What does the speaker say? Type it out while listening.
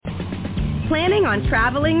Planning on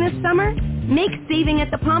traveling this summer? Make saving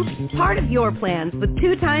at the pump part of your plans with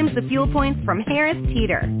 2 times the fuel points from Harris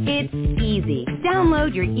Teeter. It's easy.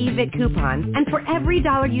 Download your eVic coupon, and for every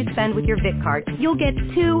 $1 you spend with your Vic card, you'll get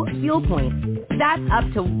 2 fuel points. That's up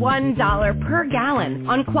to $1 per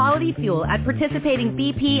gallon on quality fuel at participating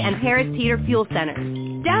BP and Harris Teeter fuel centers.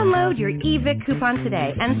 Download your eVic coupon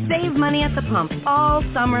today and save money at the pump all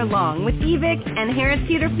summer long with eVic and Harris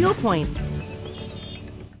Teeter fuel points.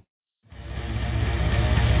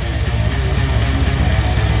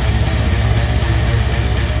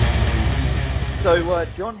 So,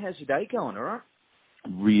 John, how's your day going, all right?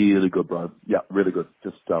 Really good, bro. Yeah, really good.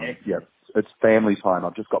 Just, yeah, it's family time.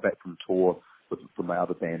 I've just got back from tour from my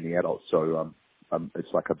other band, The Adults, so it's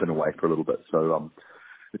like I've been away for a little bit. So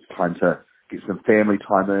it's time to get some family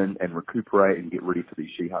time in and recuperate and get ready for these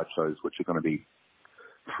Shihad shows, which are going to be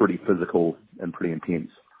pretty physical and pretty intense.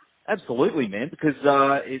 Absolutely, man, because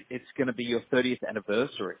it's going to be your 30th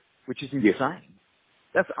anniversary, which is insane. Yes.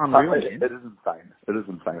 That's unreal, man. It is insane. It is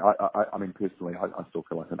insane. I mean, personally, I still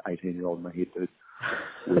feel like an 18-year-old in my head, dude.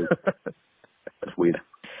 It's weird.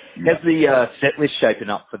 Yeah. How's the set list shaping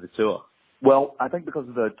up for the tour? Well, I think because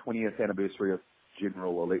of the 20th anniversary of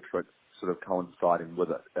General Electric sort of coinciding with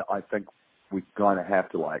it, I think we're going to have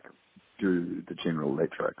to, like, do the General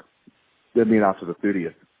Electric. Then after the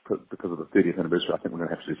 30th, because of the 30th anniversary, I think we're going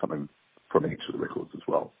to have to do something from each of the records as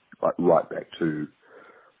well, like right back to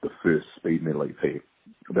the first speed metal EP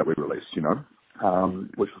that we released, you know,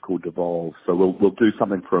 which was called Devolve. So we'll do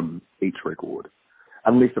something from each record,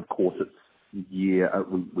 unless of course it's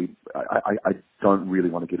I don't really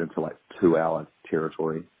want to get into like 2-hour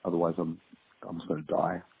territory. Otherwise, I'm just going to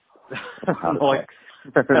die. Like,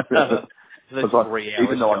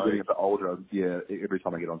 even though I'm getting a bit older, yeah, every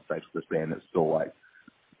time I get on stage with this band, it's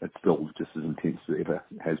still just as intense as it ever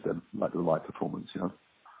has been, like the live performance, you know.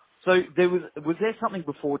 So was there something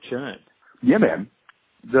before Churn? Yeah, man.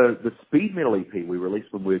 The speed metal EP we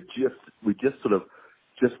released when we just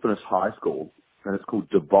finished high school, and it's called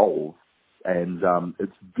Devolve, and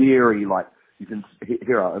it's very like you can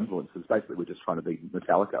hear our influences. Basically, we're just trying to be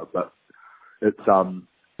Metallica, but it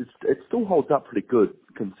still holds up pretty good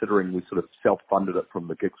considering we sort of self-funded it from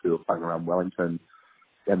the gigs we were playing around Wellington,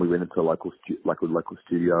 and we went into a local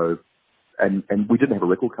studio, and we didn't have a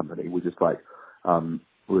record company. We were just like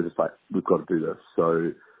we've got to do this.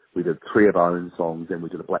 So we did 3 of our own songs, and we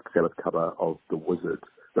did a Black Sabbath cover of The Wizard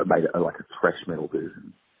that made it like a thrash metal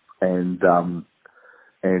version. And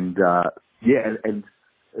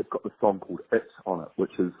it's got the song called It on it,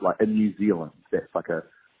 which is like in New Zealand. That's like a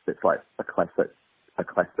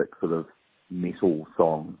classic sort of metal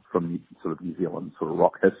song from sort of New Zealand sort of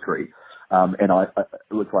rock history. And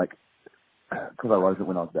it was like, because I wrote it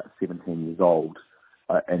when I was about 17 years old,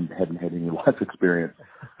 and hadn't had any life experience,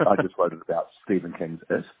 I just wrote it about Stephen King's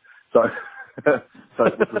It. So this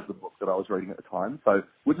was the book that I was reading at the time. So,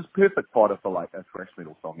 which is perfect fodder for like a thrash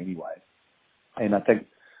metal song anyway. And I think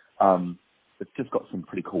it's just got some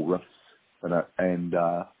pretty cool riffs in it. And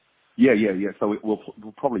yeah. So we'll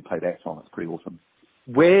probably play that song. It's pretty awesome.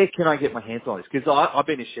 Where can I get my hands on this? Because I've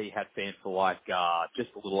been a Shihad fan for like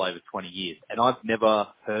just a little over 20 years, and I've never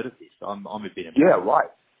heard of this. I'm a bit embarrassed. Yeah,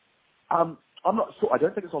 right. I'm not sure. I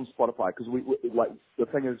don't think it's on Spotify because we like the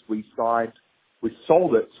thing is we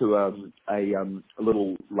sold it to a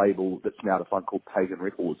little label that's now defunct called Pagan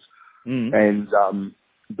Records, and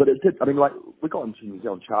but it did. I mean, like we got into New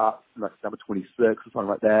Zealand chart like number 26 or something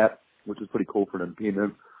like that, which is pretty cool for an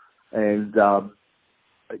independent. And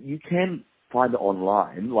you can find it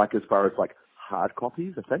online, like as far as like hard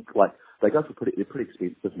copies. I think like they're pretty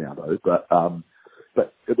expensive now though. But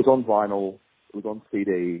it was on vinyl, it was on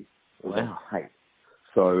CD. Wow.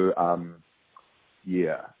 So,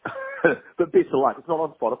 yeah. But best of luck. It's not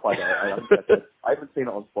on Spotify though. I haven't seen it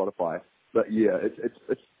on Spotify. But yeah,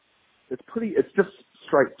 it's pretty. It's just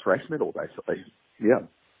straight thrash metal basically. Yeah.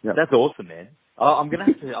 That's awesome, man. I'm gonna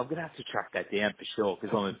have to track that down for sure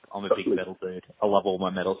because I'm a big metal dude. I love all my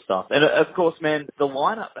metal stuff, and of course, man, the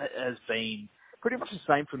lineup has been pretty much the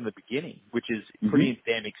same from the beginning, which is pretty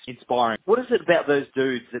damn inspiring. What is it about those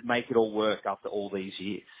dudes that make it all work after all these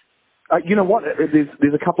years? You know what?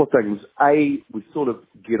 There's a couple of things. We sort of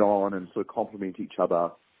get on and sort of complement each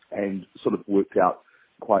other, and sort of worked out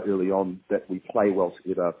quite early on that we play well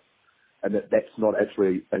together, and that's not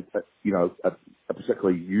actually a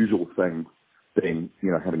particularly usual thing. Being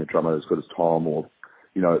having a drummer as good as Tom, or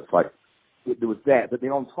it's like there was that. But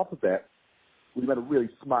then on top of that, we made a really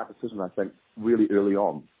smart decision, I think, really early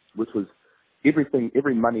on, which was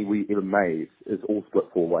every money we ever made is all split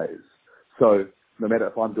 4 ways. So no matter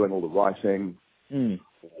if I'm doing all the writing,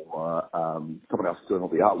 or someone else doing all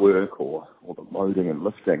the artwork or the loading and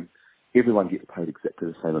lifting, everyone gets paid exactly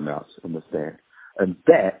the same amount in this band. And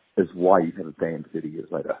that is why you have a band 30 years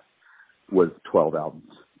later with 12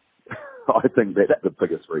 albums. I think that's the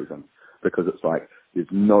biggest reason, because it's like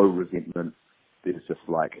there's no resentment. There's just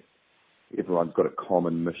like everyone's got a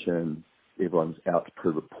common mission. Everyone's out to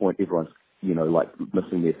prove a point. Everyone's, like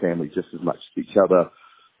missing their family just as much as each other,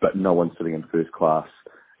 but no one's sitting in first class.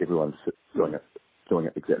 Everyone's doing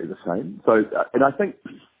it exactly the same. So, and I think,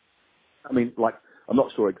 I'm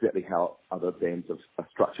not sure exactly how other bands are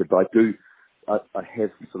structured, but I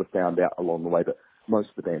have sort of found out along the way that most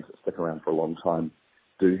of the bands that stick around for a long time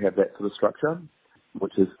do have that sort of structure,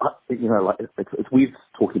 which is, it's weird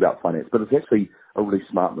talking about finance, but it's actually a really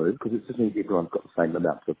smart move, because it just means everyone's got the same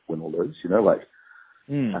amount to win or lose,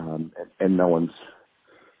 and no one's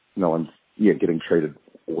getting treated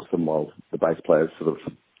awesome while the bass player's sort of,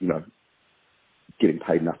 getting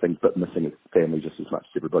paid nothing but missing his family just as much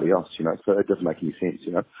as everybody else, so it doesn't make any sense,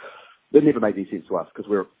 It never made any sense to us, because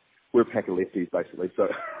we're a pack of lefties, basically, so,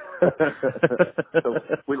 so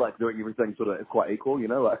we like doing everything sort of quite equal,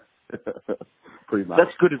 pretty much.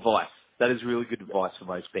 That's good advice. That is really good advice for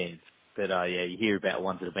most bands. But, you hear about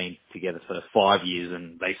ones that have been together for 5 years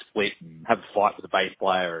and they split and have a fight with the bass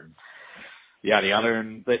player and yada yada.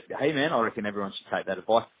 But, hey, man, I reckon everyone should take that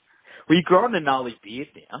advice. Well, you're growing a gnarly beard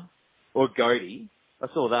now, or goatee. I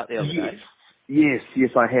saw that the other day.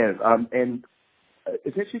 Yes, I have. And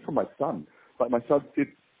it's actually from my son. Like, my son said,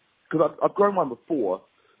 because I've grown one before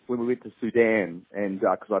when we went to Sudan, and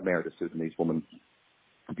because I married a Sudanese woman,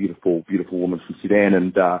 a beautiful, beautiful woman from Sudan,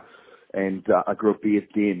 and I grew a beard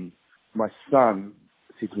then. My son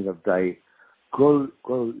said to me the other day, grow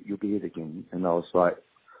your beard again. And I was like,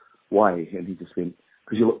 why? And he just went,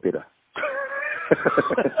 because you look better.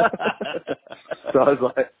 So I was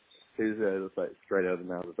like, it was like straight out of the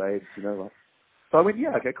mouth of babes, So I went,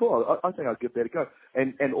 yeah, okay, cool. I think I'll give that a go.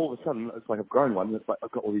 And all of a sudden, it's like I've grown one, and it's like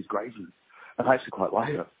I've got all these grays, and I actually quite like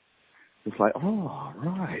it. It's like, oh,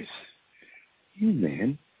 right. Yeah,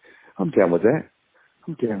 man. I'm down with that.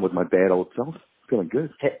 I'm down with my bad old self. Feeling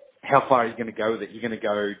good. How far are you going to go with it? You're going to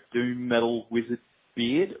go doom metal wizard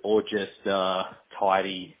beard, or just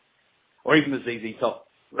tidy, or even the ZZ Top?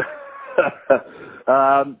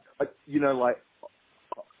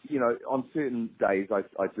 On certain days I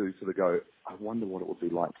do sort of go, I wonder what it would be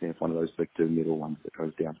like to have one of those big doom metal ones that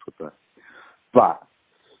goes down to a bit. But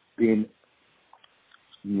then,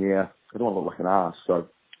 yeah, I don't want to look like an arse, so.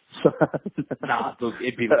 Nah, look,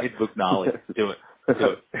 it'd look gnarly. Do it.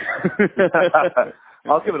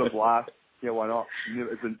 I'll give it a blast. Yeah, why not?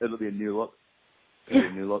 It'll be a new look.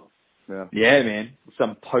 Yeah, man.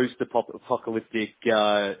 Some post-apocalyptic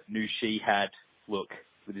new she had look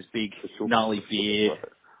with his big gnarly beard.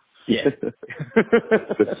 Yeah.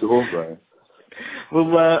 For sure, bro.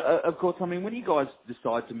 Well, of course, when you guys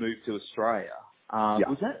decide to move to Australia,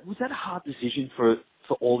 was that a hard decision for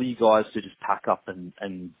all of you guys to just pack up and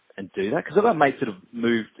do that? Because I've got mates that have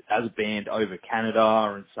moved as a band over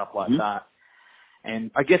Canada and stuff like that.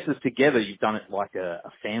 And I guess as together, you've done it like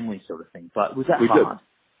a family sort of thing. But was that hard?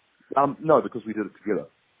 Did. No, because we did it together.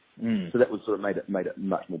 Mm. So that was sort of made it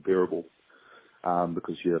much more bearable.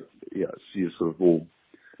 Because you're sort of all,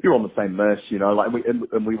 you're on the same mesh,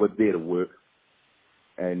 and we were there to work.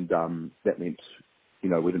 And that meant, we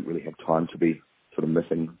didn't really have time to be sort of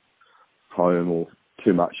missing home or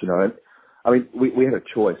too much, we had a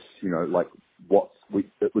choice,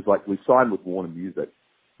 it was like we signed with Warner Music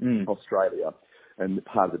Australia, and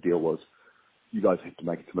part of the deal was you guys have to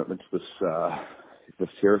make a commitment to this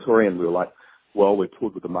territory, and we were like, well, we're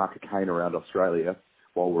toured with the Mark of Cain around Australia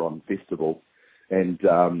while we're on festival and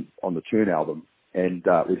on the Tune album, and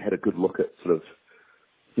we had a good look at sort of,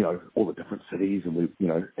 all the different cities, and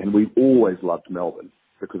we always loved Melbourne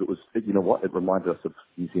because it was, it reminded us of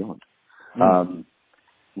New Zealand.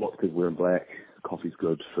 Lots of people wearing black, coffee's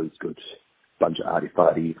good, food's good, bunch of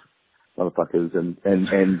arty-farty motherfuckers, and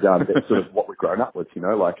that's sort of what we've grown up with, and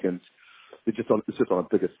it's just on a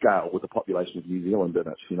bigger scale with the population of New Zealand in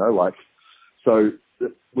it, so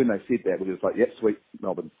when they said that, we were just like, yeah, sweet,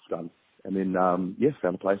 Melbourne's done. And then,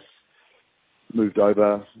 found a place, moved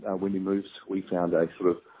over. When we moved, we found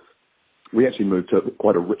we actually moved to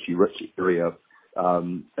quite a rich area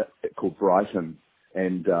called Brighton,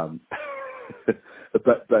 and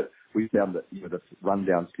but we found that this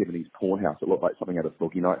rundown 70s porn house. It looked like something out of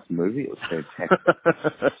Boogie Nights movie. It was fantastic,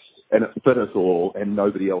 and it fit us all. And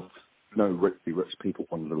nobody else, no rich people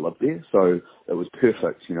wanted to live there, so it was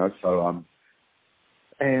perfect, So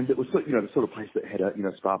and it was the sort of place that had a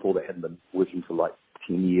spa pool that hadn't been working for like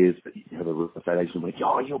 10 years, but you have a estate agent like,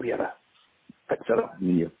 oh, you'll be able to picks it up, and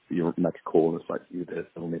then you make a call, and it's like,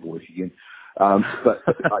 it'll never work again. But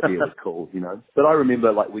the idea was cool, you know. But I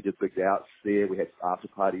remember, like, we did big outs there. We had after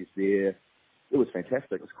parties there. It was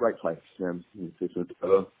fantastic. It was a great place.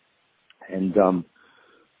 And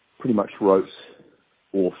pretty much wrote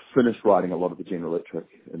or finished writing a lot of the General Electric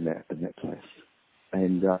in that place.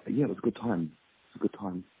 And yeah, it was a good time. It was a good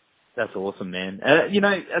time. That's awesome, man. You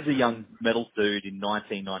know, as a young metal dude in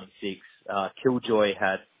 1996, Killjoy it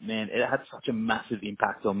had such a massive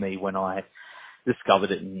impact on me when I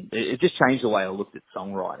discovered it, and it just changed the way I looked at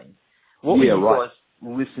songwriting. What were you guys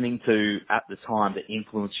listening to at the time that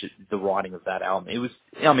influenced the writing of that album? It was,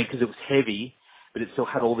 because it was heavy, but it still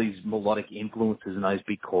had all these melodic influences and those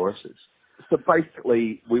big choruses. So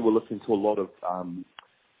basically, we were listening to a lot of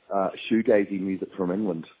shoegazy music from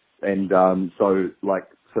England, and so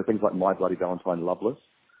things like My Bloody Valentine, Loveless,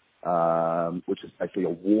 which is basically a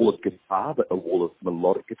wall of guitar, but a wall of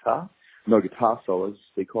melodic guitar, no guitar solos to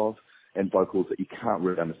speak of, and vocals that you can't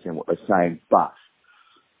really understand what they're saying, but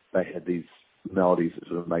they had these melodies that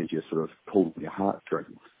sort of made you sort of pull your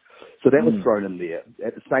heartstrings. So that was thrown in there.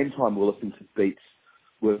 At the same time, we're listening to beats,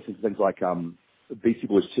 we're listening to things like Beastie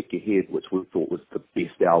Boys' Check Your Head, which we thought was the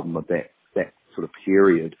best album of that sort of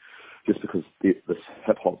period, just because this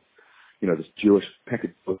hip-hop, you know, this Jewish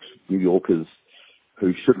package of New Yorkers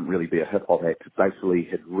who shouldn't really be a hip-hop act, basically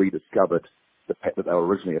had rediscovered the fact that they were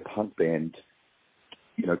originally a punk band,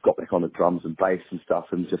 you know, got back on the drums and bass and stuff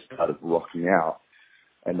and just started rocking out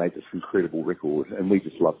and made this incredible record. And we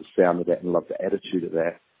just loved the sound of that and loved the attitude of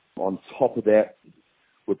that. On top of that,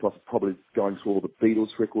 we're probably going through all the Beatles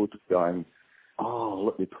records, going, oh,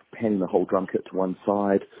 look, they're panning the whole drum kit to one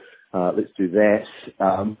side. Let's do that.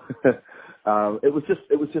 It was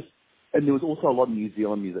just, and there was also a lot of New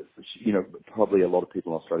Zealand music, which, you know, probably a lot of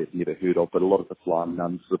people in Australia have never heard of, but a lot of the Flying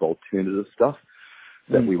Nuns sort of alternative stuff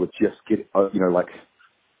that we would just get,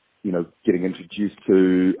 getting introduced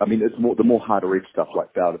to. I mean, it's the more harder edge stuff like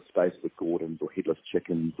Out of Space with Gordons or Headless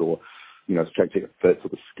Chickens or, you know, Straight Jacket Fits or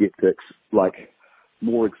the Skeptics, like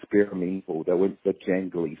more experimental. They weren't the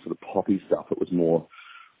jangly sort of poppy stuff. It was more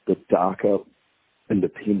the darker,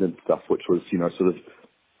 independent stuff, which was, you know, sort of,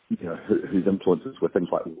 you know, whose influences were things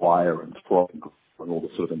like Wire and Frog and all the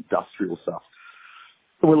sort of industrial stuff.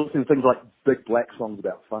 So we're listening to things like Big Black songs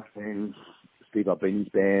about fucking Steve Albini's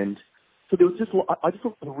band. So there was just, I just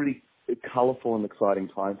thought it was a really colourful and exciting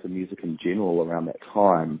time for music in general around that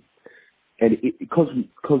time. And because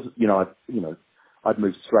you know, I'd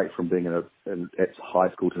moved straight from being at high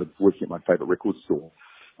school to working at my favourite record store.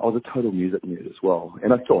 I was a total music nerd as well,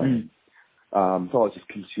 and I still am. So I was just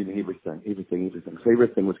consuming everything. So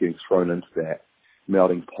everything was getting thrown into that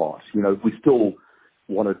melting pot. You know, we still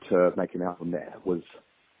wanted to make an album that was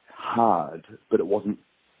hard, but it wasn't.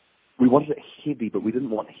 We wanted it heavy, but we didn't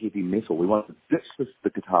want heavy metal. We wanted to ditch the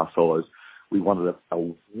guitar solos. We wanted a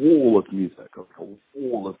wall of music, a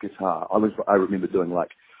wall of guitar. I remember doing like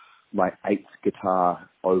my 8th guitar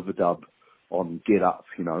overdub on Get Up,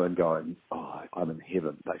 you know, and going, oh, I'm in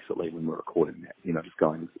heaven, basically, when we're recording that. You know, just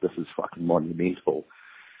going, this is fucking monumental.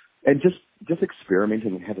 And just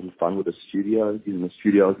experimenting and having fun with the studio, using the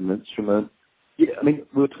studio as an instrument. Yeah, I mean,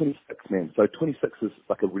 we were 26, man. So 26 is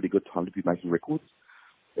like a really good time to be making records.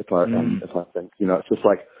 If I think, you know, it's just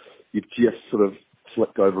like you've just sort of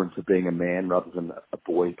slipped over into being a man rather than a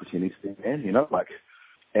boy pretending to be a man, you know, like,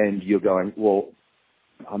 and you're going, well,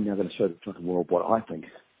 I'm now going to show the fucking world what I think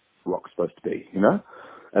rock's supposed to be, you know,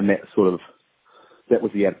 and that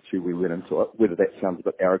was the attitude we went into it. Whether that sounds a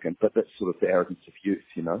bit arrogant, but that's sort of the arrogance of youth,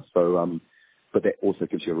 you know. So, but that also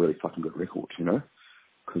gives you a really fucking good record, you know,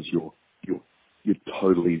 because you're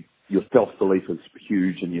totally. Your self-belief is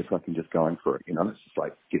huge and you're fucking just going for it, you know. It's just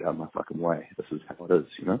like, get out of my fucking way. This is how it is,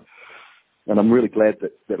 you know. And I'm really glad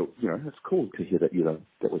that you know, it's cool to hear that, you know,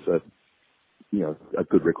 that was a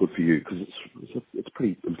good record for you, because it's a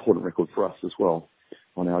pretty important record for us as well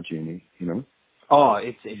on our journey, you know. Oh,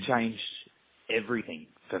 it changed everything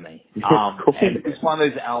for me. And it's one of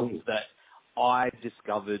those albums that I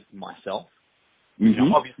discovered myself. Mm-hmm. You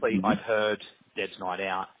know, obviously, I'd heard Dead's Night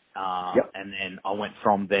Out. And then I went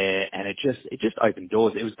from there, and it just opened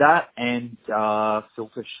doors. It was that and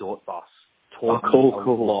Filter Short Bus taught me a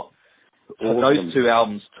lot. Awesome. Those two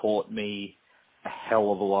albums taught me a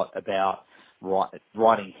hell of a lot about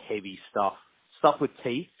writing heavy stuff with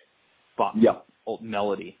teeth, but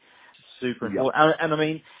melody. Super important. And I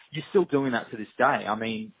mean, you're still doing that to this day. I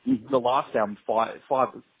mean, the last album, Five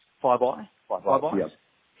Eyes.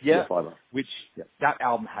 Yeah, which that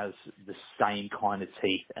album has the same kind of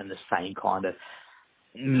teeth and the same kind of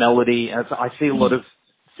melody. I see a lot of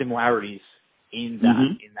similarities in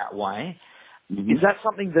that way. Mm-hmm. Is that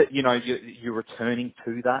something that, you know, you're returning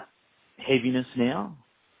to that heaviness now?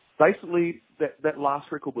 Basically, that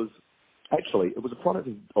last record was, actually, it was a product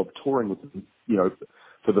of touring with, you know,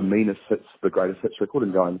 for the meanest hits, the greatest hits record,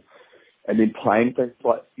 and going, and then playing things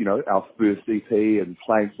like, you know, our first EP, and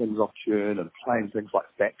playing things off tune, and playing things like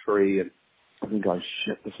Factory, and then going,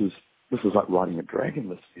 shit, this is like riding a dragon.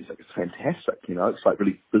 This music is fantastic, you know. It's like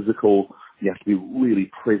really physical. You have to be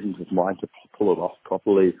really present with mind to pull it off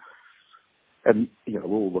properly. And, you know,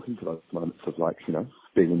 we're all looking for those moments of, like, you know,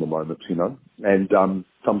 being in the moment, you know. And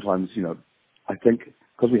sometimes, you know, I think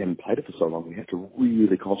because we hadn't played it for so long, we had to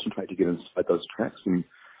really concentrate to get inside those tracks. And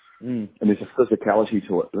there's a physicality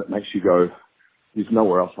to it that makes you go, there's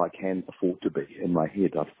nowhere else I can afford to be in my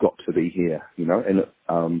head. I've got to be here, you know,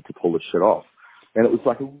 and to pull this shit off. And it was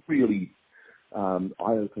like a really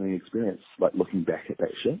eye-opening experience, like looking back at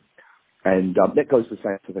that shit. And that goes the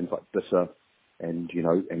same for things like Bitter and, you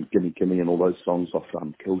know, and Gimme Gimme and all those songs off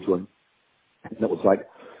Killjoy. And it was like,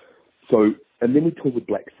 so, and then we toured with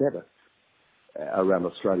Black Sabbath around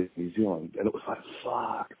Australia and New Zealand. And it was like,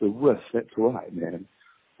 fuck, the riff, that's right, man.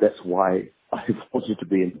 That's why I wanted to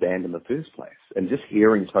be in band in the first place. And just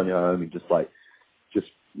hearing Tony Iommi just,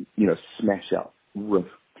 you know, smash out riff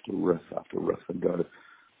after riff after riff and go,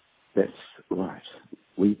 that's right.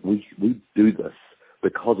 We do this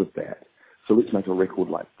because of that. So let's make a record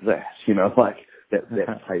like that, you know, like that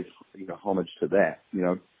pays, you know, homage to that, you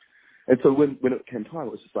know. And so when it came time,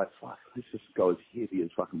 it was just like, fuck, let's just go as heavy as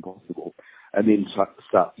fucking possible. And then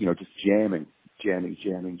start, you know, just jamming,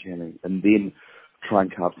 and then try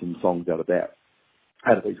and carve some songs out of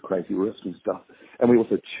these crazy riffs and stuff. And we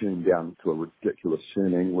also tuned down to a ridiculous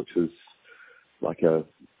tuning, which is like a,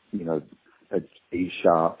 you know, a D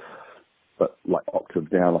sharp, but like octave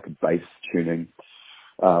down, like a bass tuning.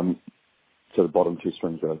 So the bottom two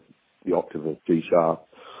strings are the octave of D sharp.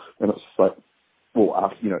 And it's like, well,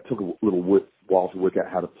 after, you know, it took a little while to work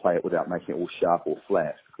out how to play it without making it all sharp or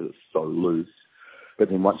flat because it's so loose. But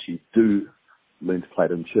then once you do learn to play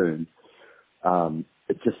it in tune,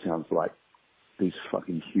 it just sounds like these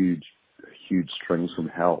fucking huge strings from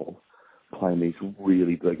hell playing these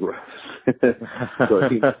really big riffs. So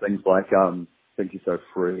things like Think You're So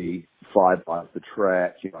Free, Five Bites the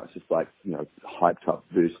Track, you know, it's just like, you know, hyped up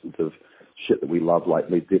versions of shit that we love, like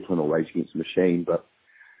Led Zeppelin or Rage Against the Machine, but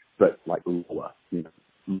like lower, you know,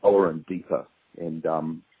 lower and deeper, and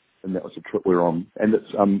that was the trip we were on, and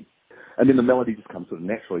it's and then the melody just comes sort of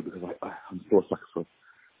naturally because I'm still a sucker for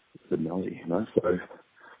the melody, you know, so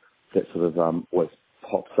that sort of always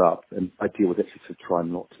pops up. And the idea was actually to try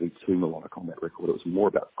not to be too melodic on that record. It was more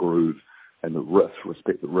about groove and the riff,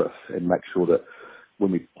 respect the riff, and make sure that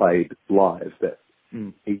when we played live that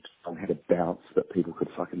each song had a bounce that people could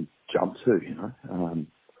fucking jump to, you know.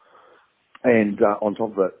 And on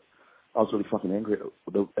top of it, I was really fucking angry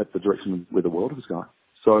at the direction where the world was going.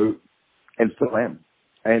 So, and still am.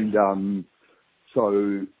 And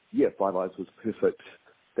so, yeah, Five Eyes was perfect.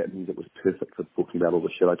 That means it was perfect for talking about all the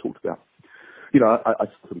shit I talked about. You know, I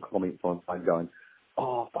saw some comments online going,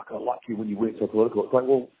 oh, fuck, I like you when you weren't so political. It's like,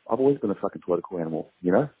 well, I've always been a fucking political animal,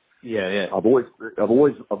 you know? Yeah. I've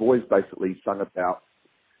always basically sung about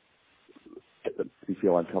you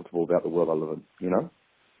feel uncomfortable about the world I live in, you know?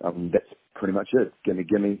 That's pretty much it.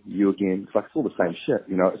 Gimme, You Again. It's like it's all the same shit,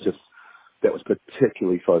 you know? It's just, that was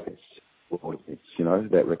particularly focused with audience, you know,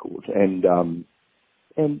 that record. And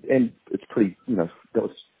it's pretty, you know, that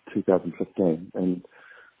was 2015. And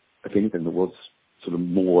if anything, there was sort of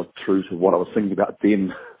more true to what I was thinking about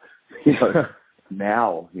then, you know,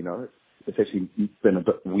 now, you know. It's actually been a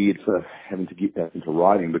bit weird for having to get back into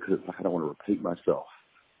writing because it's like I don't want to repeat myself.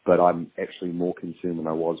 But I'm actually more concerned than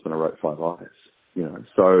I was when I wrote Five Eyes, you know.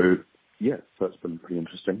 So, yeah, so it's been pretty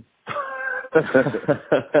interesting.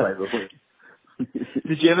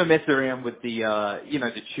 Did you ever mess around with the, you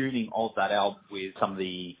know, the tuning of that album with some of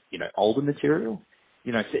the, you know, older material?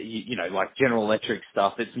 You know, like General Electric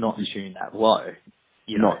stuff, it's not tuned that low.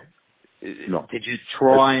 You know, no. Did you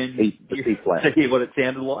try and hear what it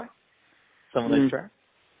sounded like? Some of those tracks?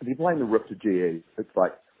 If you're playing the riff to GE, it's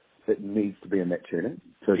like, it needs to be in that tuning.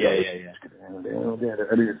 So yeah.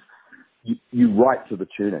 I mean, you write to the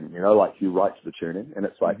tuning, you know, like you write to the tuning, and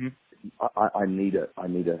it's like, I need a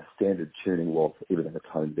standard tuning while everything is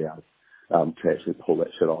toned down to actually pull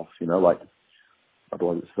that shit off, you know, like,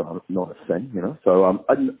 otherwise it's not a thing, you know. So,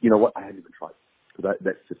 you know what, I hadn't even tried. So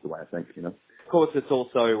that's just the way I think, you know. Of course, it's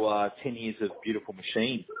also 10 years of Beautiful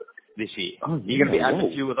Machine this year. Oh, Are you going to be adding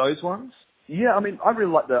a few of those ones? Yeah, I mean, I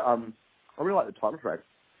really like the title track.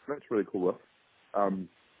 That's really cool riff. And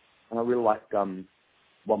I really liked One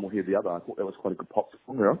Will Hear the Other. I thought that was quite a good pop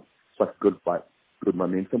song, you know. It's like good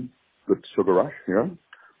momentum. good sugar rush, you know.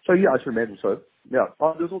 So yeah, I should imagine so. Yeah.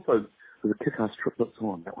 Oh, there's a Kick-Ass Triplets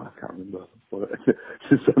on that one. I can't remember.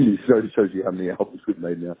 There's so many shows you how many albums we've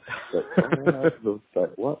made now.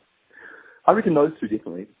 But, what? I reckon those two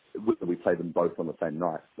definitely. We played them both on the same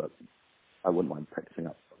night, but I wouldn't mind practicing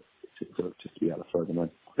up just to be able to throw them in.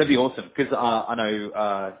 That'd be awesome, because I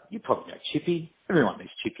know you probably know Chippy. Everyone knows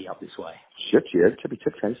Chippy up this way. Chippy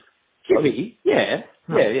Chip Chase. Chippy? Yeah,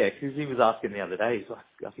 because he was asking the other day, he's like,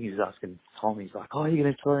 I think he was asking Tom, he's like, oh, are you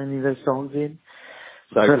going to throw any of those songs in?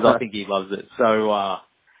 So, because I think he loves it. So,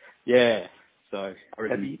 yeah. So,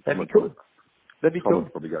 that'd be cool. That'd be cool.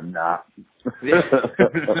 Probably go, nah. Yeah.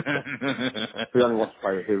 We only want to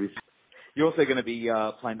play the heavy. You're also going to be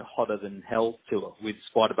playing the Hotter Than Hell tour with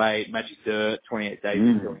Spiderbait, Magic Dirt, 28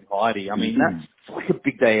 Days of Killing Heidi. I mean, that's like a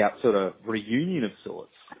big day out sort of reunion of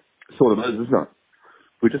sorts. Sort of is, isn't it?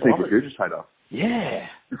 We just need a regurgitator. Yeah.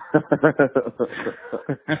 We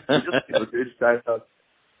just need a regurgitator.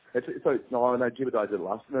 So, no, Jebediah did it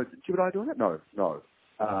last. No, did Jebediah doing it? No.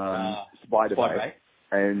 Spiderbait.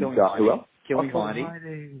 And who else? Killing Heidi.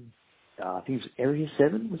 I think it was Area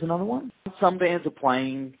 7 was another one. Some bands are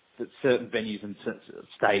playing at certain venues and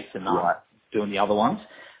states and doing the other ones.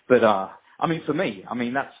 But, I mean, for me, I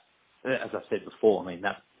mean, that's, as I said before, I mean,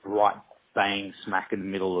 that's right bang smack in the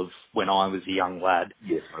middle of when I was a young lad.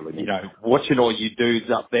 Yes, totally. You know, watching all you dudes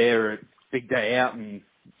up there at Big Day Out and,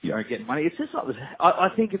 you know, getting money. It's just like this. I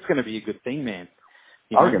think it's going to be a good thing, man.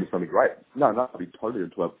 I reckon it's going to be great. No, I'd be totally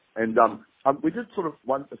into it. And we did sort of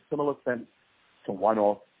a similar thing to One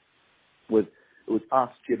Off with, it was us,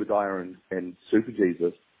 Jebediah and Super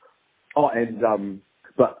Jesus. 28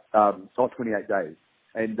 Days.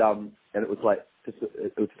 And it was like,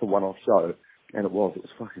 it was a one-off show. And it was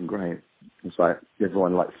fucking great. It's like,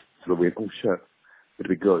 everyone like sort of went, oh shit, it'd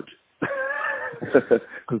be good.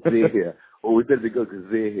 Because they're here. Or we better be good because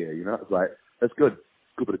they're here, you know? It's like, that's good.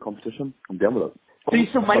 Good bit of competition. I'm down with it. So you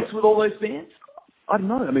still mates with all those bands? I don't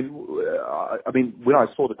know. I mean, when I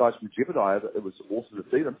saw the guys from Jebediah, it was awesome to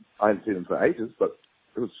see them. I hadn't seen them for ages, but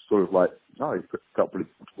it was sort of like, no, it felt pretty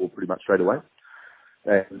comfortable pretty much straight away.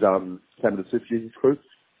 And came to the Super Jesus crew.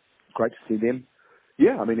 Great to see them.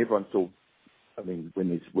 Yeah, I mean, everyone's still, I mean, when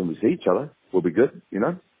we see each other, we'll be good, you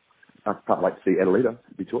know? I can't wait to see Adelita.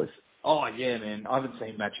 It'd be choice. Oh, yeah, man. I haven't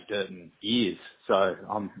seen Magic Dirt in years, so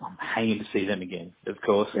I'm hanging to see them again, of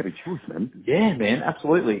course. That'd be choice, man. Yeah, man,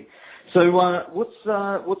 absolutely. So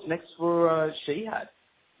what's next for Shihad?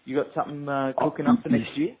 You got something cooking up for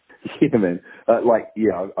next year? Yeah, man.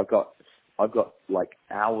 I've got like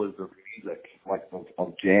hours of music, like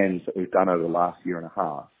of jams that we've done over the last year and a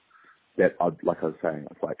half. That like I was saying,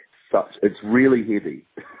 it's really heavy,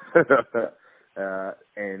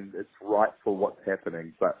 and it's right for what's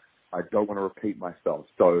happening. But I don't want to repeat myself,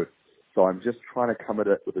 so I'm just trying to come at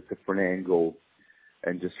it with a different angle,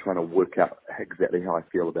 and just trying to work out exactly how I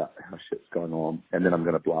feel about how shit's going on, and then I'm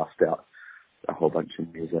going to blast out a whole bunch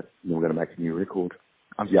of music, and we're going to make a new record.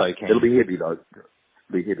 I'm so keen. It'll be heavy though.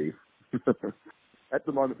 It'll be heavy. At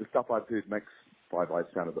the moment, the stuff I've heard makes Five Eyes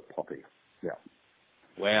sound a bit poppy. Yeah.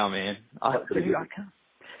 Wow, man. I can't.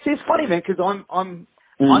 See, it's funny, man, because I'm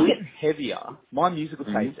getting heavier. My musical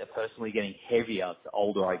tastes are personally getting heavier the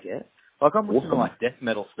older I get. Like, I'm listening to like death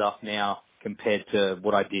metal stuff now compared to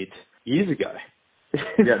what I did years ago.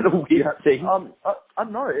 Yeah, it's a weird thing. I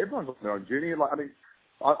don't know. Everyone's on their own journey. Like, I mean,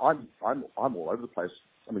 I'm all over the place.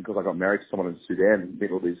 I mean, because I got married to someone in Sudan and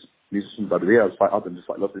met all these musicians over there. I've been just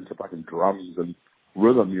like listening to fucking drums and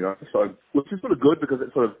rhythm, you know. So, which is sort of good because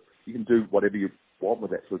it's sort of, you can do whatever you want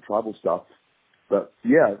with that sort of tribal stuff. But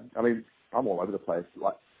yeah, I mean, I'm all over the place,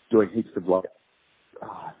 like doing heaps of like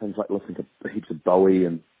things like listening to heaps of Bowie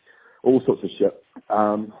and all sorts of shit.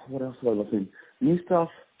 What else am I listening? New stuff.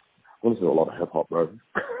 I listen to a lot of hip hop, bro.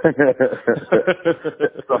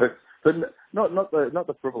 But not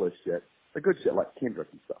the frivolous shit. The good shit like Kendrick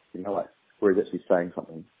and stuff. You know, like where he's actually saying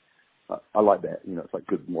something. I like that. You know, it's like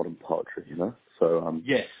good modern poetry. You know, so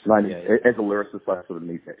yes. As a lyricist, I sort of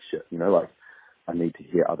need that shit. You know, like I need to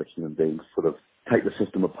hear other human beings sort of take the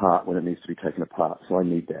system apart when it needs to be taken apart. So I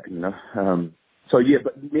need that. You know. So yeah,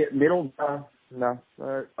 but metal, no.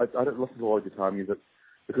 I don't listen to a lot of guitar music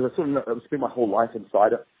because I sort of spend my whole life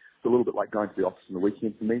inside it. It's a little bit like going to the office on the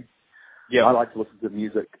weekend for me. Yeah, I like to listen to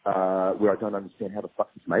music where I don't understand how the fuck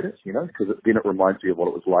he's made it, you know, because then it reminds me of what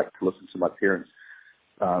it was like to listen to my parents'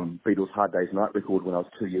 Beatles' Hard Day's Night record when I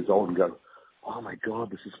was 2 years old and go, oh my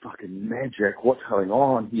God, this is fucking magic. What's going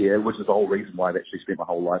on here? Which is the whole reason why I've actually spent my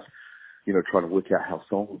whole life, you know, trying to work out how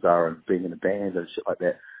songs are and being in a band and shit like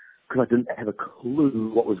that. Because I didn't have a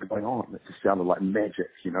clue what was going on. It just sounded like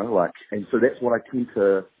magic, you know, like, and so that's what I tend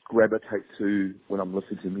to gravitate to when I'm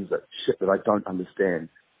listening to music, shit that I don't understand.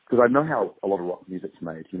 Because I know how a lot of rock music's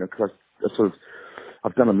made, you know, because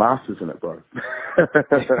I've done a master's in it, bro.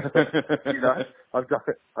 You know,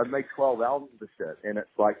 I've made 12 albums of shit, and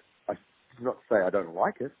it's like, I do not say I don't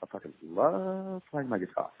like it. I fucking love playing my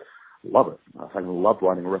guitar. Love it. I fucking love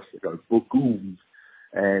writing riffs that go boom.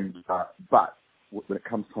 And, but when it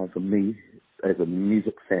comes time for me, as a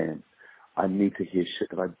music fan, I need to hear shit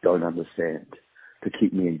that I don't understand to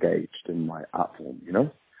keep me engaged in my art form, you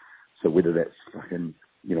know? So whether that's fucking,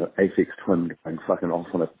 you know, Aphex Twin going fucking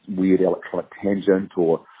off on a weird electronic tangent,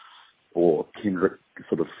 or Kendrick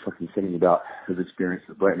sort of fucking singing about his experience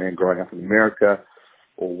as a black man growing up in America,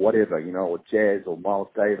 or whatever, you know, or jazz, or Miles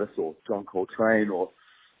Davis, or John Coltrane, or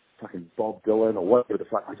fucking Bob Dylan, or whatever the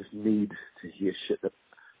fuck. I just need to hear shit that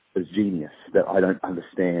is genius, that I don't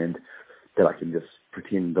understand, that I can just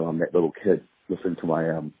pretend that I'm that little kid listening to my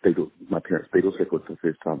my parents' Beatles record for the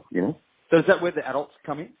first time, you know? So is that where the adults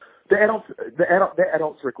come in? The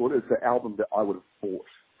adults record is the album that I would have bought.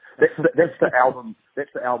 That's the album.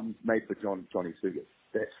 That's the album made for Johnny Sugas.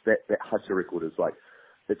 That Hutcher record is like,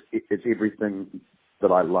 it's everything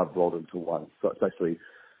that I love rolled into one. So it's basically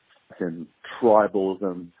fucking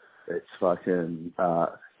tribalism. It's fucking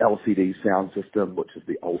LCD sound system, which is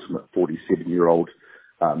the ultimate 47-year-old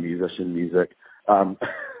musician music.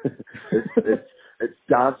 It's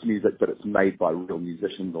dance music, but it's made by real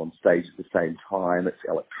musicians on stage at the same time. It's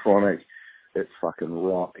electronic. It's fucking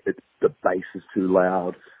rock. The bass is too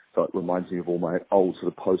loud, so it reminds me of all my old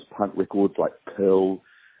sort of post-punk records like Pill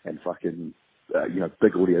and fucking, you know,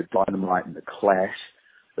 Big Audio Dynamite and The Clash.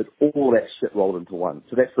 It's all that shit rolled into one.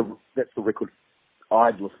 So that's the record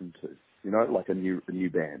I'd listen to, you know, like a new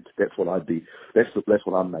band. That's what I'd be. That's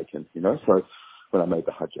what I'm making, you know. So when I made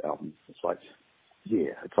the Hudger album, it's like,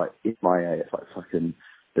 yeah, it's like MIA, it's like fucking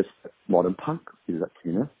this modern punk, you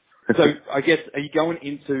know. So I guess, are you going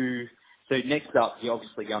into, so next up, you're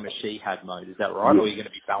obviously going to She Had mode, is that right? Yeah. Or are you going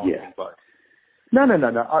to be balancing both? No.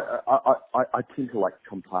 I tend to like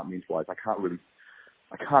compartmentalize. I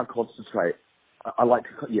can't concentrate. I like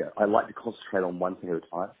to concentrate on one thing at a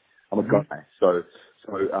time. I'm a guy, so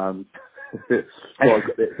I've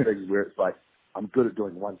got that thing where it's like, I'm good at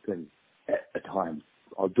doing one thing at a time.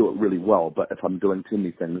 I'll do it really well, but if I'm doing too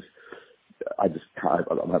many things, I just can't.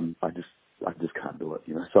 I just can't do it,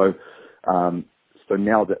 you know. So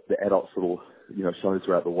now that the adult sort of, you know, shows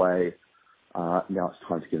are out of the way, now it's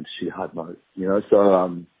time to get into She Had mode, you know.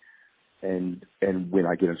 So and when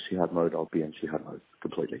I get into She Had mode, I'll be in She Had mode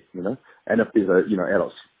completely, you know. And if there's a, you know,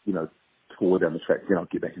 adults, you know, forward down the track, then I'll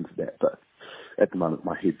get back into that. But at the moment,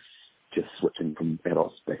 my head's just switching from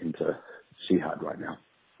adults back into She Had right now.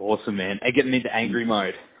 Awesome, man. And getting into angry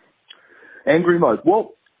mode. Angry mode.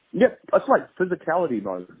 Well, yeah, it's like physicality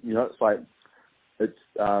mode. You know, it's like it's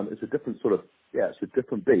a different sort of, yeah, it's a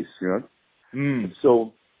different beast. You know, it's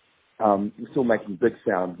still you're still making big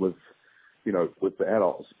sound with, you know, with the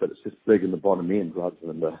adults, but it's just big in the bottom end rather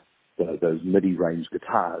than those MIDI range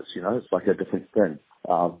guitars. You know, it's like a different thing,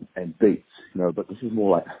 and beats. You know, but this is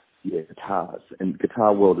more like, yeah, guitars. And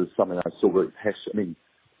guitar world is something I'm still really passionate. I mean,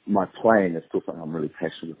 my playing is still something I'm really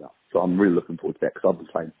passionate about. So I'm really looking forward to that, because I've been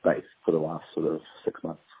playing bass for the last sort of 6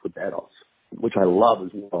 months with adults, which I love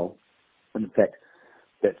as well. And in fact,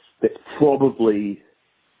 that's probably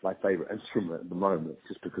my favourite instrument at the moment,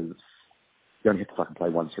 just because you only have to fucking play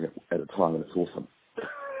one string at a time, and it's awesome.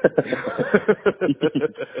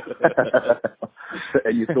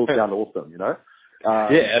 And you still sound awesome, you know? Yeah.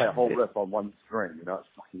 You play a whole riff on one string, you know, it's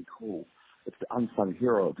fucking cool. It's the unsung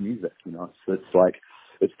hero of music, you know? It's like,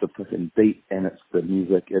 it's the fucking beat, and it's the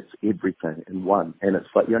music, it's everything in one. And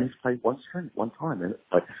it's like, you only have to play one string one time, and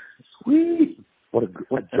it's like, sweet! What a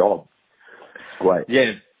job. It's great.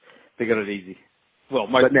 Yeah, they got it easy. Well,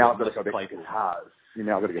 but now I've got to go back to guitars. You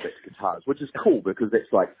know, I've got to go back to guitars, which is cool, because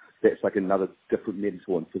that's like another different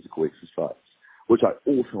mental and physical exercise, which I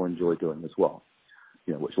also enjoy doing as well.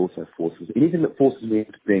 You know, which also forces, anything that forces me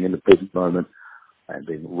into being in the present moment and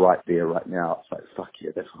being right there, right now, it's like, fuck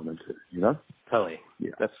yeah, that's what I'm into, you know? Totally.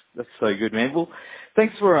 Yeah. That's so good, man. Well,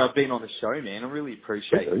 thanks for being on the show, man. I really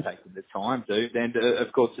appreciate you taking the time, dude. And,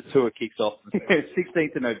 of course, the tour kicks off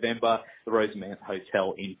 16th of November, the Rosemount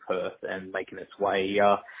Hotel in Perth, and making its way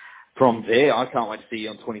from there. I can't wait to see you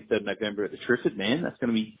on 23rd November at the Triffid, man. That's going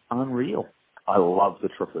to be unreal. I love the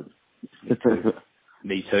Triffid.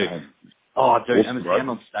 Me too. Oh, dude, awesome, and the sound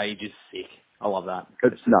on stage is sick. I love that.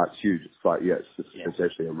 It's huge. It's like, yeah, it's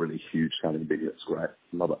actually a really huge sounding video. It's great.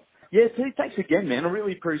 Love it. Yeah, thanks again, man. I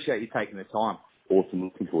really appreciate you taking the time. Awesome.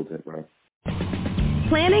 Looking forward to it, bro.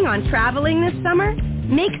 Planning on traveling this summer?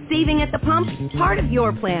 Make saving at the pump part of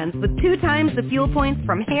your plans with 2 times the fuel points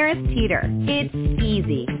from Harris Teeter. It's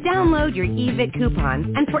easy. Download your eVic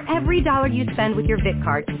coupon, and for every dollar you spend with your Vic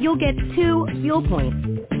card, you'll get 2 fuel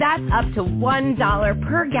points. That's up to $1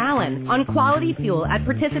 per gallon on quality fuel at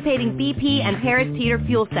participating BP and Harris Teeter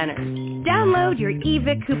fuel centers. Download your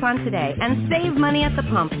eVic coupon today and save money at the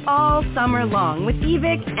pump all summer long with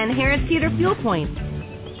eVic and Harris Teeter fuel points.